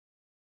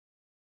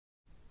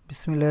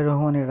বিসমিল্লাহির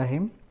রহমানির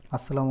রহিম।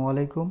 আসসালামু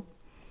আলাইকুম।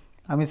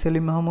 আমি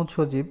সেলিম মাহমুদ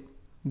সজীব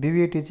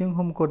BBA টিচিং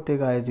হোম কর্তৃক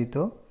আয়োজিত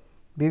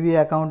BBA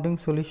অ্যাকাউন্টিং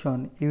সলিউশন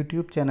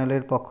ইউটিউব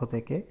চ্যানেলের পক্ষ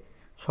থেকে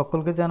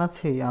সকলকে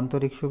জানাচ্ছি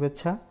আন্তরিক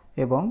শুভেচ্ছা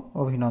এবং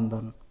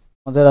অভিনন্দন।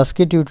 আমাদের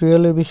আজকে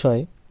টিউটোরিয়ালের বিষয়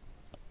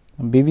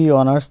BBA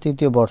অনার্স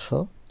তৃতীয় বর্ষ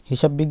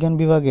হিসাব বিজ্ঞান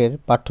বিভাগের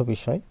পাঠ্য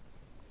বিষয়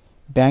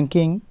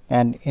ব্যাংকিং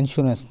অ্যান্ড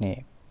ইন্স্যুরেন্স নিয়ে।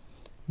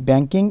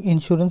 ব্যাংকিং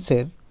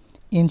ইন্স্যুরেন্সের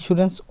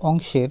ইন্স্যুরেন্স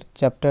অংশের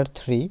চ্যাপ্টার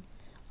 3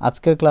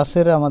 আজকের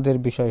ক্লাসের আমাদের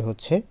বিষয়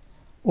হচ্ছে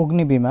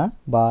অগ্নি বীমা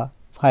বা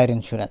ফায়ার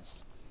ইন্স্যুরেন্স।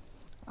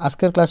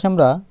 আজকের ক্লাসে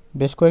আমরা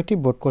বেশ কয়েকটি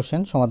বোর্ড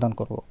কোশ্চেন সমাধান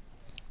করব।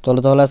 চলো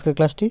তাহলে আজকের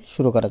ক্লাসটি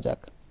শুরু করা যাক।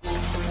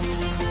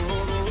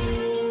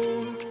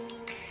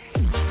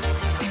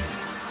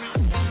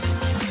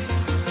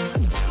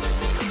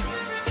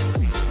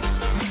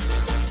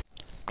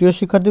 প্রিয়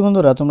শিক্ষার্থী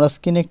বন্ধুরা, তোমরা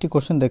স্ক্রিনে একটি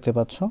কোশ্চেন দেখতে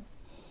পাচ্ছ।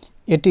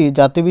 এটি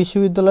জাতীয়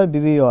বিশ্ববিদ্যালয়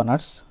BBA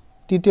অনার্স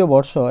তৃতীয়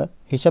বর্ষ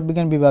হিসাব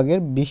বিজ্ঞান বিভাগের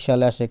 20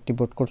 সালে আসা একটি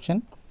বোর্ড কোশ্চেন।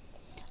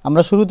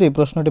 আমরা শুরুতেই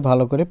প্রশ্নটি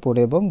ভালো করে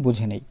পড়ে এবং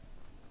বুঝে নেই।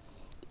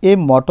 এ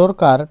মোটর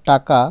কার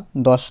টাকা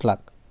 10 লাখ।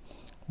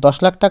 10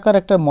 লাখ টাকার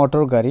একটা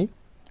মোটর গাড়ি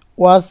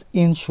ওয়াজ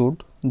ইনস্যুরড,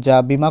 যা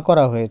বিমা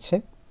করা হয়েছে,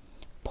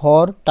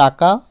 ফর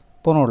টাকা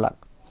 15 লাখ।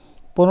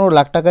 15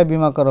 লাখ টাকায়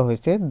বিমা করা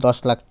হয়েছে 10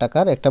 লাখ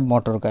টাকার একটা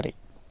মোটর গাড়ি।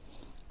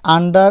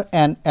 Under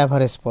an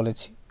average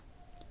policy,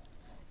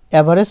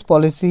 average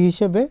policy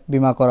হিসেবে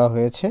বিমা করা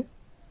হয়েছে।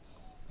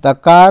 The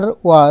car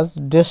was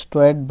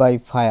destroyed by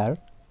fire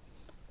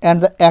and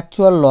the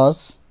actual loss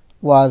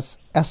was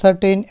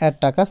ascertain at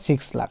টাকা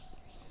 6 লাখ।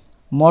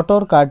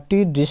 মোটর কারটি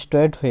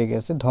ডিস্ট্রয়েড হয়ে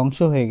গেছে, ধ্বংস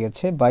হয়ে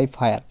গেছে বাই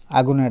ফায়ার,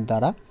 আগুনের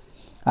দ্বারা।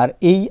 আর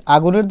এই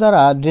আগুনের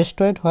দ্বারা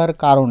ডিস্ট্রয়েড হওয়ার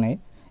কারণে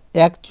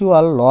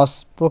অ্যাকচুয়াল লস,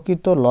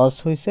 প্রকৃত লস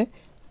হয়েছে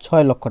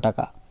 6 লক্ষ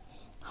টাকা।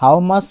 How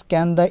much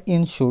can the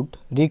ইনস্যুরড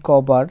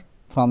recover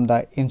from the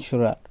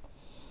ইন্স্যুরার।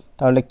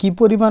 তাহলে কি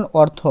পরিমাণ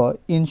অর্থ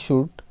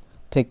ইনস্যুরড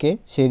থেকে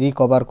সে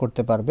রিকভার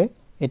করতে পারবে,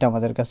 এটা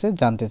আমাদের কাছে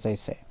জানতে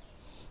চাইছে।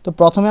 তো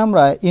প্রথমে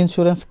আমরা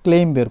ইন্স্যুরেন্স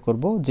ক্লেম বের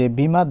করব যে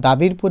বিমা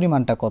দাবির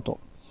পরিমাণটা কত।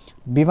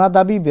 বিমা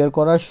দাবি বের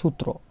করার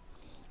সূত্র,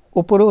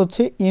 উপরে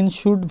হচ্ছে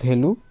ইনস্যুরড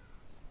ভ্যালু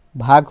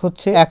ভাগ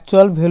হচ্ছে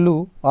actual value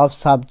of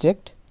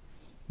subject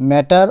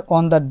matter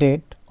on the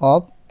date of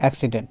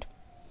accident,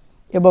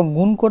 এবং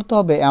গুণ করতে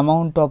হবে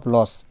অ্যামাউন্ট অফ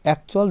লস।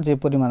 অ্যাকচুয়াল যে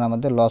পরিমাণ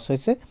আমাদের লস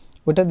হয়েছে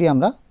ওইটা দিয়ে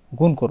আমরা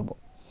গুণ করব।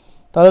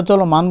 তাহলে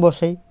চলো মান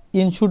বসাই।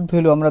 ইনস্যুরড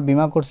ভ্যালু আমরা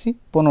বিমা করছি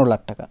 15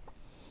 লাখ টাকা।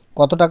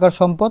 কত টাকার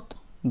সম্পদ?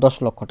 10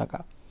 লক্ষ টাকা।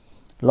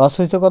 লস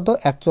হয়েছে কত?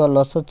 অ্যাকচুয়াল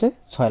লস হচ্ছে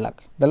 6 লাখ,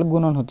 তাহলে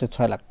গুণন হচ্ছে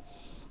 6 লাখ।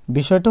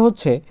 বিষয়টা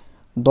হচ্ছে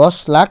 10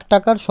 লাখ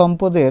টাকার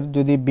সম্পদের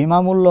যদি বিমা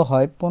মূল্য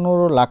হয়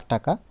 15 লাখ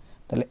টাকা,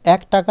 তাহলে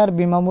 1 টাকার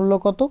বিমা মূল্য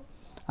কত?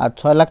 আর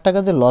 6 লাখ টাকা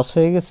যে লস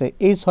হয়ে গেছে,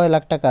 এই 6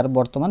 লাখ টাকার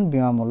বর্তমান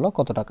বিমা মূল্য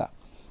কত টাকা?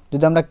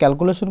 যদি আমরা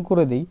ক্যালকুলেশন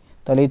করে দিই,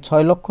 তাহলে এই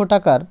 6 লক্ষ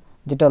টাকার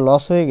যেটা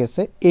লস হয়ে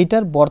গেছে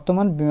এইটার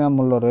বর্তমান বিমা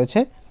মূল্য রয়েছে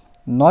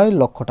 9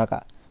 লক্ষ টাকা।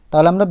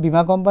 তাহলে আমরা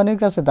বিমা কোম্পানির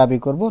কাছে দাবি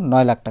করব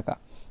 9 লাখ টাকা।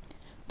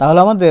 তাহলে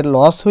আমাদের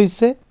লস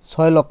হয়েছে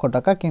 6 লক্ষ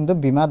টাকা, কিন্তু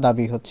বিমা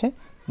দাবি হচ্ছে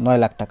 9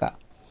 লাখ টাকা।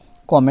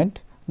 Comment,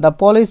 the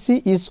policy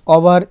is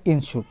over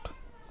ইনস্যুরড,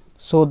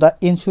 so the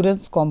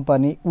insurance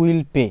company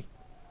will pay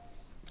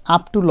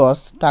up to loss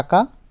টাকা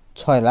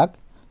 6 lakh.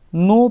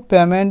 No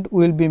payment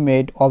will be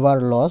made over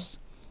loss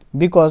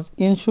because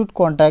ইনস্যুরড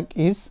contract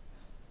is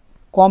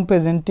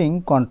compensating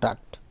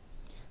contract.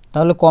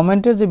 তাহলে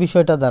কমেন্টের যে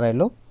বিষয়টা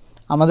দাঁড়াইলো,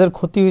 আমাদের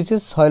ক্ষতি হয়েছে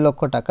 6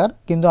 লক্ষ টাকার,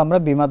 কিন্তু আমরা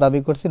বিমা দাবি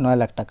করছি 9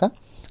 লাখ টাকা।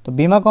 তো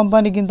বিমা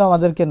কোম্পানি কিন্তু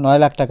আমাদেরকে 9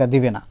 লাখ টাকা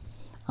দিবে না,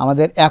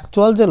 আমাদের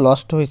অ্যাকচুয়াল যে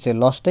লসটা হয়েছে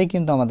লসটাই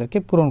কিন্তু আমাদেরকে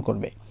পূরণ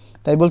করবে।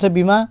 তাই বলছে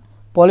বিমা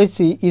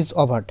পলিসি ইজ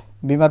ওভারড,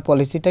 বিমার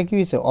পলিসিটা কি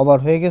হয়েছে? ওভার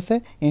হয়ে গেছে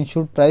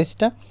ইনস্যুরড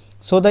প্রাইসটা।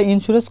 So the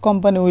insurance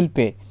company will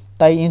pay,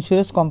 তাই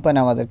ইন্স্যুরেন্স কোম্পানি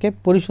আমাদেরকে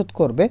পরিশোধ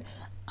করবে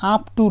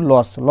আপ টু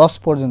লস, লস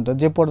পর্যন্ত,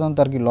 যে পর্যন্ত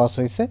আর কি লস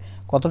হয়েছে।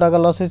 কত টাকা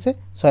লস হয়েছে?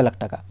 6 লাখ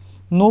টাকা।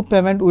 No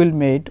payment will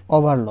made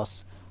over loss,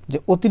 যে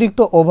অতিরিক্ত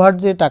ওভার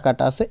যে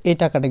টাকাটা আছে এই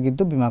টাকাটা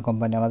কিন্তু বিমা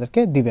কোম্পানি আমাদেরকে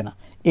দিবে না।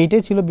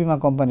 এইটাই ছিল বিমা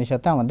কোম্পানির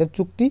সাথে আমাদের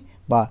চুক্তি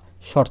বা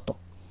শর্ত।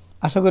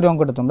 আশা করি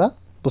অঙ্কটা তোমরা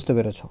বুঝতে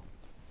পেরেছ।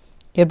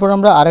 এরপর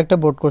আমরা আরেকটা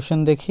বোর্ড কোশ্চেন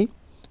দেখি।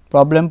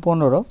 প্রবলেম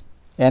 15,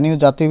 এনইউ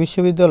জাতীয়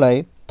বিশ্ববিদ্যালয়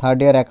থার্ড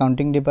ইয়ার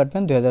অ্যাকাউন্টিং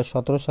ডিপার্টমেন্ট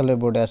 2017 সালের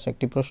বোর্ডে আসা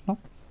একটি প্রশ্ন।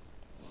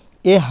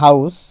 এ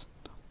হাউস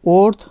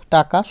ওর্থ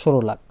টাকা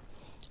 16 লাখ,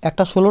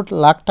 একটা 16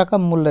 লাখ টাকা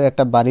মূল্যের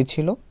একটা বাড়ি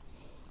ছিল।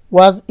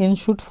 ওয়াজ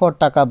ইনস্যুরড ফর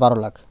টাকা 12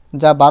 লাখ,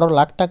 যা 12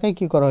 লাখ টাকায়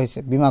কী করা হয়েছে?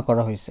 বিমা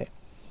করা হয়েছে।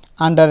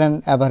 Under an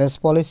average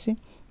policy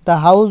the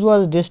house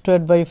was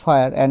destroyed by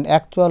fire and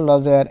actual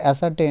loss war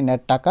ascertain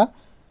এর টাকা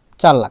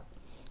 4 লাখ।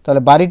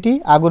 তাহলে বাড়িটি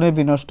আগুনে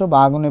বিনষ্ট বা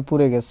আগুনে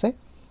পুড়ে গেছে।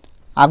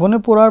 আগুনে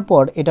পোড়ার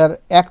পর এটার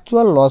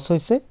অ্যাকচুয়াল লস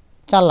হয়েছে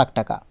 4 লাখ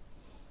টাকা,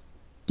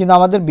 কিন্তু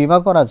আমাদের বিমা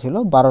করা ছিল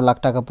 12 লাখ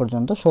টাকা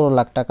পর্যন্ত, 16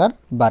 লাখ টাকার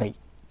বাড়ি,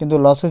 কিন্তু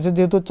লস হয়েছে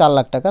যেহেতু 4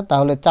 লাখ টাকা।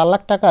 তাহলে 4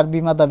 লাখ টাকার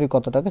বিমা দাবি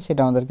কত টাকা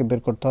সেটা আমাদেরকে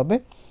বের করতে হবে।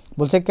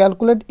 বলছে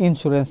ক্যালকুলেট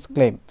ইন্স্যুরেন্স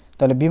ক্লেম,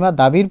 তাহলে বিমা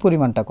দাবির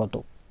পরিমাণটা কত?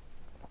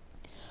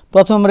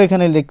 প্রথমে আমরা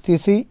এখানে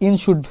লিখতেছি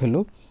ইনস্যুরড ভ্যালু,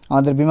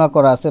 আমাদের বিমা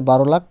করা আছে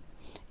 12 lakh.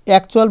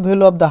 Actual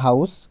value of the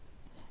house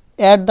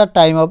at the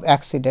time of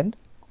accident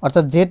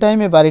অর্থাৎ যে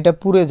টাইমে বাড়িটা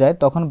পুড়ে যায়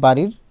তখন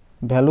বাড়ির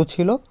ভ্যালু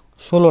ছিল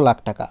 16 লাখ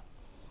টাকা।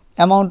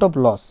 অ্যামাউন্ট অফ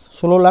লস,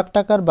 16 লাখ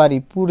টাকার বাড়ি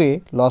পুড়ে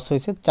লস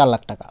হয়েছে 4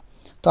 লাখ টাকা।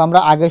 তো আমরা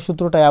আগের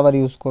সূত্রটাই আবার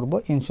ইউজ করব,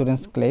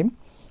 ইন্স্যুরেন্স ক্লেম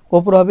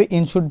ওপর হবে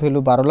ইনস্যুরড ভ্যালু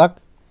 12 লাখ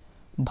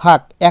ভাগ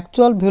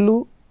actual value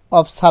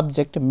of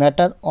subject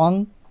matter on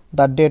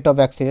the date of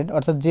accident,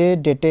 অর্থাৎ যে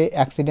ডেটে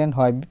অ্যাক্সিডেন্ট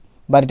হয়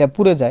বাড়িটা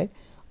পুড়ে যায়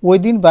ওই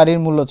দিন বাড়ির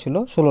মূল্য ছিল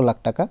 16 লাখ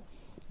টাকা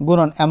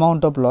গুণন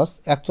amount of loss,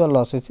 actual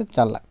loss হয়েছে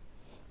 4 লাখ।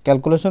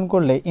 ক্যালকুলেশন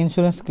করলে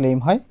ইন্স্যুরেন্স ক্লেম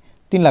হয়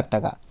 3 লাখ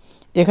টাকা।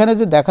 এখানে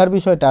যে দেখার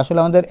বিষয়টা, আসলে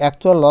আমাদের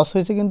অ্যাকচুয়াল লস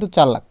হয়েছে কিন্তু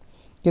 4 লাখ,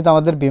 কিন্তু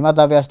আমাদের বিমা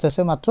দাবি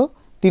আসতেছে মাত্র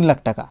 3 লাখ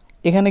টাকা।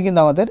 এখানে কিন্তু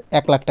আমাদের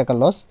 1 লাখ টাকা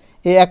লস,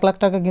 এই 1 লাখ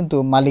টাকা কিন্তু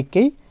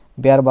মালিককেই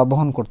বেয়ার বা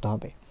বহন করতে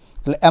হবে।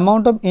 তাহলে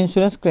amount of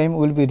insurance claim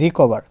will be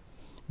recover,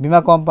 বিমা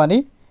কোম্পানি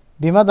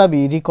বিমা দাবি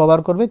রিকভার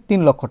করবে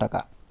 3 লক্ষ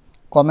টাকা।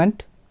 Comment,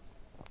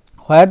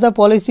 where the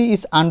policy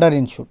is under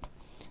ইনস্যুড,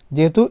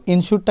 যেহেতু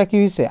ইনস্যুডটা কী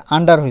হয়েছে,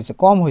 আন্ডার হয়েছে,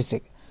 কম হয়েছে,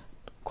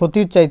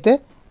 ক্ষতির চাইতে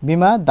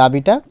বিমা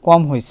দাবিটা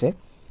কম হয়েছে।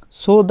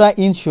 সো দ্য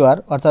ইনস্যুয়ার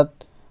অর্থাৎ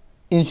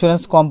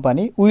ইন্স্যুরেন্স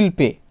কোম্পানি উইল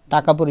পে,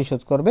 টাকা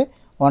পরিশোধ করবে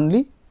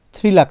অনলি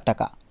 3 লাখ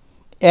টাকা।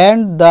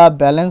 And the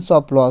balance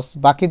of loss,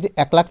 বাকি যে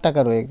 1 লাখ টাকা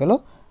রয়ে গেল,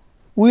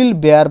 উইল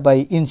বেয়ার বাই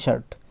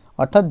ইনসার্ট,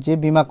 অর্থাৎ যে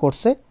বিমা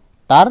করছে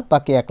তার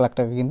বাকি 1 লাখ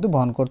টাকা কিন্তু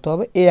বহন করতে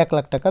হবে, এই 1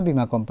 লাখ টাকা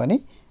বিমা কোম্পানি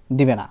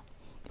দিবে না।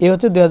 এই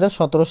হচ্ছে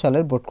 2017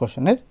 সালের বোর্ড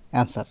কোশ্চেনের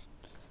অ্যান্সার।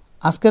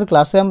 আজকের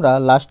ক্লাসে আমরা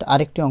লাস্ট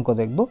আরেকটি অঙ্ক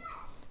দেখব।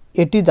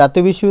 এটি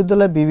জাতীয়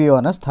বিশ্ববিদ্যালয় BBA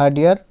অনার্স থার্ড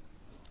ইয়ার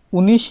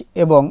 19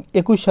 এবং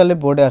 21 সালে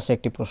বোর্ডে আসে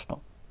একটি প্রশ্ন।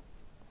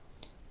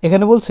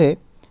 এখানে বলছে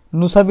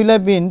নুসাবিলা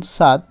বিন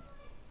সাদ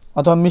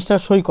অথবা মিস্টার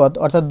সৈকত,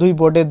 অর্থাৎ দুই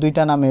বোর্ডে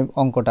দুইটা নামে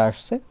অঙ্কটা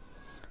আসছে।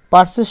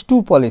 পারচেস 2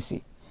 পলিসি,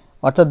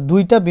 অর্থাৎ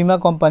দুইটা বিমা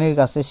কোম্পানির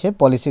কাছে সে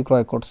পলিসি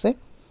ক্রয় করছে,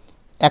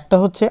 একটা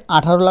হচ্ছে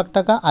 18 লাখ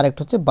টাকা আর একটা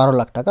হচ্ছে 12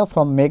 লাখ টাকা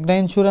ফ্রম মেঘনা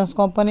insurance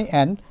company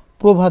and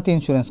Prabhati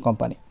insurance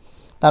company.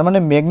 তার মানে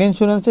মেঘনা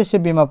ইন্স্যুরেন্সে সে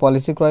বিমা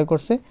পলিসি ক্রয়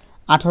করছে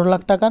 18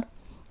 লাখ টাকার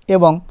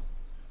এবং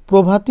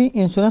প্রভাতী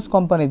ইন্স্যুরেন্স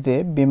কোম্পানিতে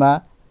বিমা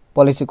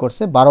পলিসি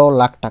করছে 12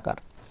 লাখ টাকার।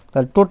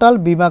 তাহলে টোটাল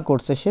বিমা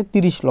করছে সে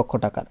 30 লক্ষ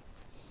টাকার।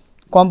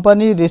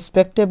 Company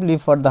respectively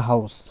for the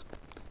house,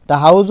 the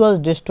house was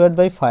destroyed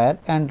by fire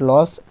and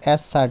loss as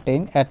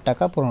certain at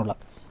টাকা 15 লাখ,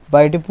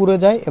 বাড়িটি পুড়ে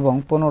যায় এবং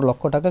 15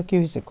 লক্ষ টাকার কী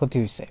হয়েছে, ক্ষতি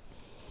হয়েছে।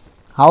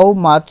 How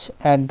much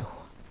and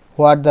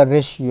what the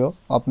ratio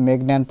of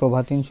মেঘনা and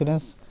Prabhati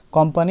insurance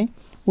company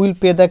will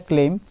pay the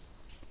claim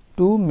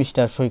to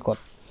mister সৈকত।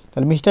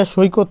 তাহলে মিস্টার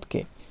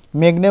সৈকতকে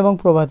মেঘনা এবং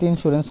প্রভাতী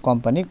ইন্স্যুরেন্স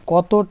কোম্পানি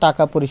কত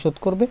টাকা পরিশোধ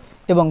করবে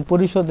এবং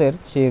পরিশোধের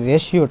সেই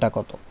রেশিওটা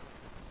কত।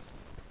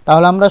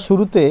 তাহলে আমরা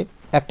শুরুতে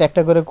একটা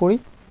একটা করে করি।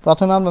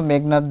 প্রথমে আমরা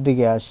মেঘনার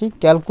দিকে আসি।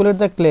 Calculate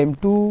the claim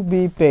to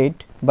be paid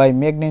by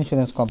মেঘনা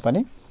ইন্স্যুরেন্স কোম্পানি,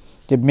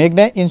 যে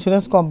মেঘনা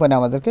ইন্স্যুরেন্স কোম্পানি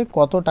আমাদেরকে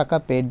কত টাকা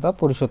পেইড বা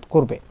পরিশোধ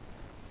করবে।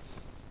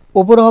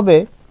 ওপরে হবে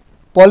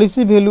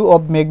পলিসি ভ্যালু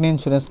অফ মেঘনা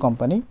ইন্স্যুরেন্স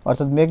কোম্পানি,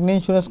 অর্থাৎ মেঘনা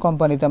ইন্স্যুরেন্স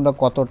কোম্পানিতে আমরা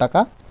কত টাকা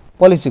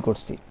পলিসি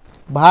করছি,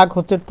 ভাগ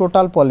হচ্ছে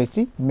টোটাল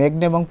পলিসি,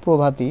 মেঘনা এবং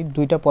প্রভাতী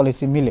দুইটা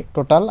পলিসি মিলে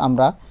টোটাল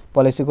আমরা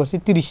পলিসি করছি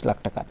 30 লাখ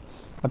টাকা,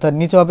 অর্থাৎ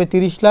নিচে হবে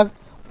 30 লাখ,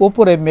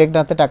 ওপরে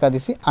মেঘনাতে টাকা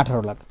দিছি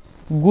 18 লাখ,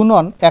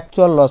 গুণন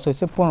অ্যাকচুয়াল লস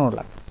হয়েছে 15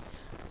 লাখ।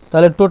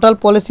 তাহলে টোটাল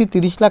পলিসি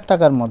 30 লাখ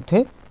টাকার মধ্যে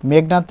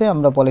মেঘনাতে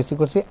আমরা পলিসি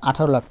করছি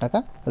 18 লাখ টাকা।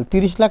 তাহলে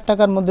 30 লাখ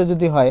টাকার মধ্যে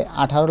যদি হয়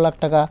 18 লাখ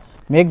টাকা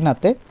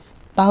মেঘনাতে,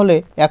 তাহলে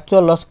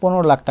অ্যাকচুয়াল লস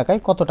 15 লাখ টাকায়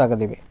কত টাকা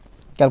দেবে,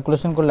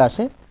 ক্যালকুলেশন করলে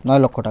আসে 9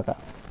 লক্ষ টাকা।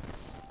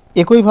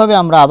 একইভাবে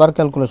আমরা আবার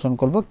ক্যালকুলেশন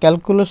করব।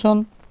 Calculation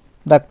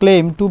the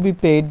claim to be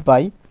paid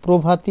by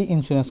Prabhati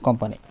insurance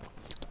company.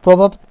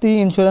 Prabhati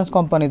insurance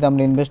কোম্পানিতে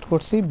আমরা ইনভেস্ট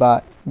করছি বা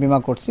বিমা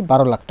করছি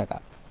 12 লাখ টাকা।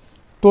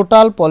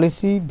 টোটাল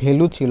পলিসি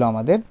ভ্যালু ছিল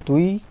আমাদের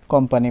দুই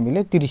কোম্পানি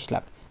মিলে 30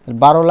 লাখ,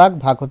 12 লাখ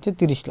ভাগ হচ্ছে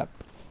 30 লাখ,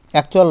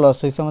 অ্যাকচুয়াল লস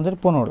হয়েছে আমাদের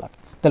 15 লাখ।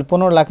 তাহলে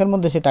 15 লাখের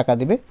মধ্যে সে টাকা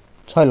দিবে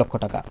 6 লক্ষ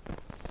টাকা।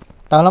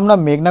 তাহলে আমরা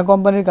মেঘনা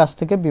কোম্পানির কাছ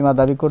থেকে বিমা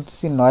দাবি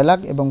করতেছি 9 লাখ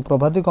এবং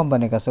প্রভাতী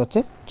কোম্পানির কাছে হচ্ছে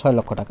 6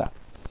 লক্ষ টাকা।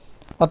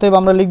 অতএব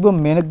আমরা লিখব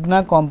মেঘনা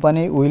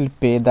company will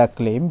pay the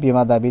claim,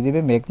 বিমা দাবি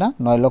দিবে মেঘনা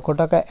 9 লক্ষ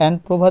টাকা, and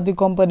Prabhati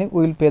company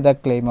will pay the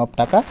claim of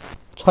টাকা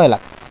 6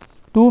 লাখ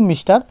টু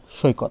মিস্টার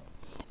সৈকত।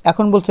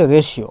 এখন বলছে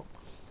রেশিও,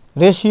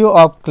 রেশিও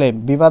অফ ক্লেম,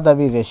 বিমা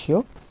দাবি রেশিও।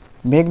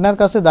 মেঘনার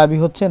কাছে দাবি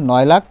হচ্ছে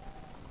 9 লাখ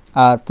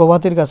আর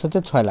প্রভাতীর কাছে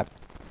হচ্ছে 6 লাখ,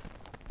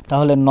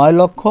 তাহলে 9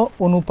 লক্ষ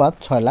অনুপাত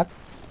 6 লাখ।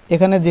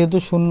 এখানে যেহেতু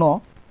শূন্য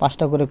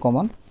 5টা করে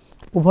কমন,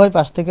 উভয়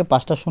পাশ থেকে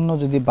 5টা শূন্য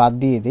যদি বাদ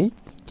দিয়ে দিই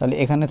তাহলে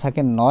এখানে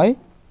থাকে 9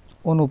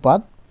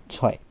 অনুপাত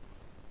 6।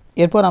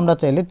 এরপর আমরা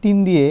চাইলে 3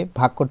 দিয়ে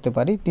ভাগ করতে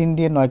পারি, 3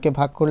 দিয়ে 9কে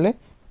ভাগ করলে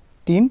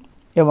 3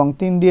 এবং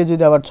 3 দিয়ে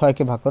যদি আবার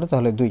 6কে ভাগ করে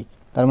তাহলে 2,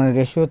 তার মানে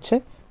রেশিও হচ্ছে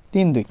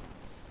 3:2,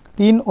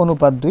 3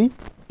 অনুপাত 2।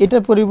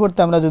 এটার পরিবর্তে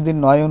আমরা যদি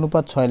 9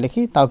 অনুপাত 6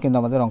 লিখি তাও কিন্তু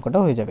আমাদের অঙ্কটা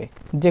হয়ে যাবে,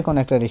 যে কোনো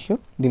একটা রেশিও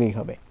দিলেই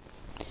হবে।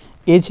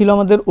 এই ছিল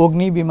আমাদের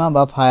অগ্নি বিমা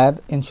বা ফায়ার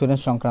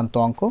ইন্স্যুরেন্স সংক্রান্ত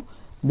অঙ্ক।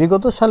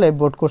 বিগত সালে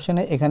বোর্ড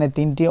কোশ্চেনে এখানে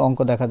 3টি অঙ্ক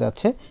দেখা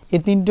যাচ্ছে, এই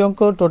 3টি অঙ্ক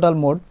টোটাল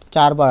মোট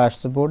 4 বার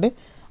আসছে বোর্ডে।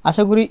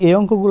 আশা করি এই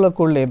অঙ্কগুলো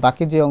করলে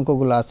বাকি যে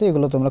অঙ্কগুলো আছে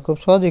এগুলো তোমরা খুব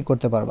সহজেই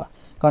করতে পারবা,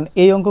 কারণ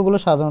এই অঙ্কগুলো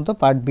সাধারণত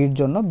পার্ট বির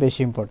জন্য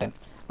বেশি ইম্পর্টেন্ট।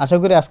 আশা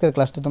করি আজকের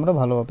ক্লাসটি তোমরা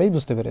ভালোভাবেই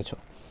বুঝতে পেরেছো।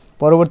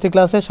 পরবর্তী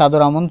ক্লাসে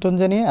সাদর আমন্ত্রণ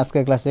জানিয়ে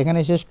আজকের ক্লাস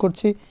এখানেই শেষ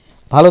করছি।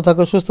 ভালো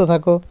থাকো, সুস্থ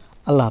থাকো,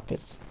 আল্লাহ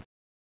হাফেজ।